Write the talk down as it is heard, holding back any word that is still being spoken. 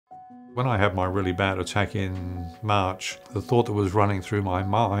When I had my really bad attack in March, the thought that was running through my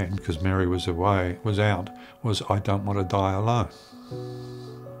mind, because Mary was out, was I don't want to die alone.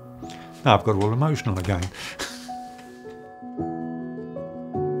 Now I've got all emotional again.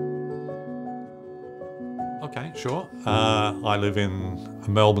 Okay, sure. I live in a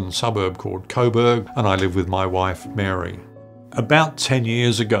Melbourne suburb called Coburg, and I live with my wife, Mary. About 10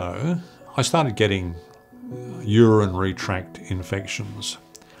 years ago, I started getting urinary tract infections.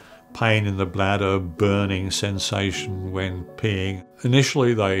 Pain in the bladder, burning sensation when peeing.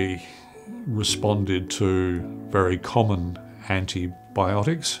 Initially, they responded to very common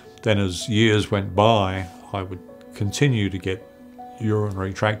antibiotics. Then as years went by, I would continue to get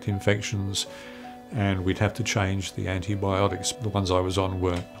urinary tract infections, and we'd have to change the antibiotics. The ones I was on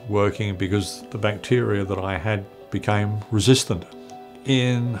weren't working because the bacteria that I had became resistant.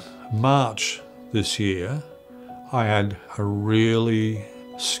 In March this year, I had a really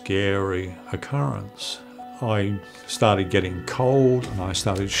scary occurrence. I started getting cold and I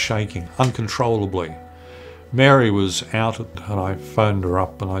started shaking uncontrollably. Mary was out and I phoned her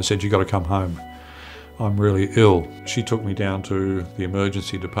up and I said, "You got to come home. I'm really ill." She took me down to the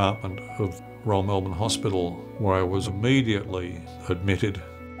emergency department of Royal Melbourne Hospital, where I was immediately admitted.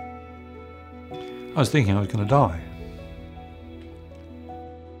 I was thinking I was going to die.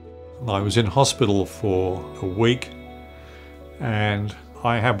 I was in hospital for a week, and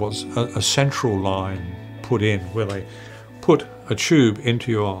I had what's a central line put in, where they put a tube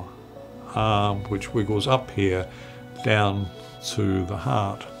into your arm which wiggles up here down to the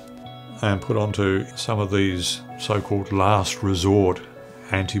heart, and put onto some of these so-called last resort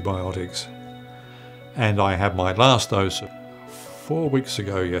antibiotics. And I had my last dose 4 weeks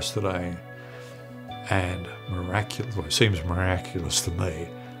ago yesterday, and miraculous, well, it seems miraculous to me,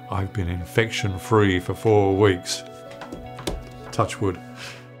 I've been infection-free for 4 weeks. Touch wood.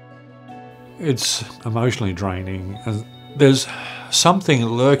 It's emotionally draining, and there's something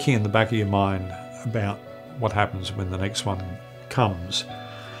lurking in the back of your mind about what happens when the next one comes.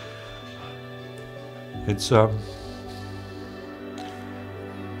 It's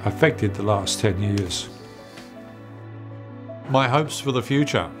affected the last 10 years. My hopes for the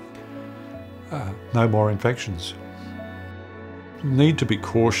future: no more infections. Need to be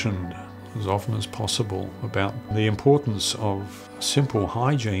cautioned as often as possible about the importance of simple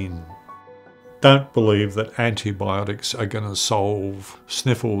hygiene. Don't believe that antibiotics are going to solve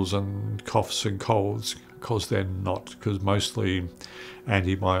sniffles and coughs and colds, because they're not, because mostly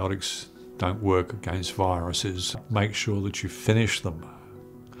antibiotics don't work against viruses. Make sure that you finish them.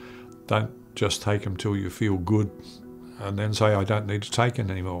 Don't just take them till you feel good and then say, "I don't need to take it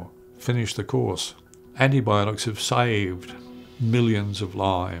anymore." Finish the course. Antibiotics have saved millions of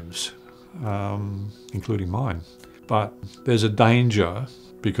lives, including mine. But there's a danger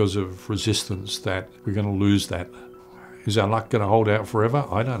because of resistance that we're going to lose that. Is our luck going to hold out forever?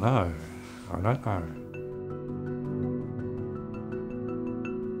 I don't know.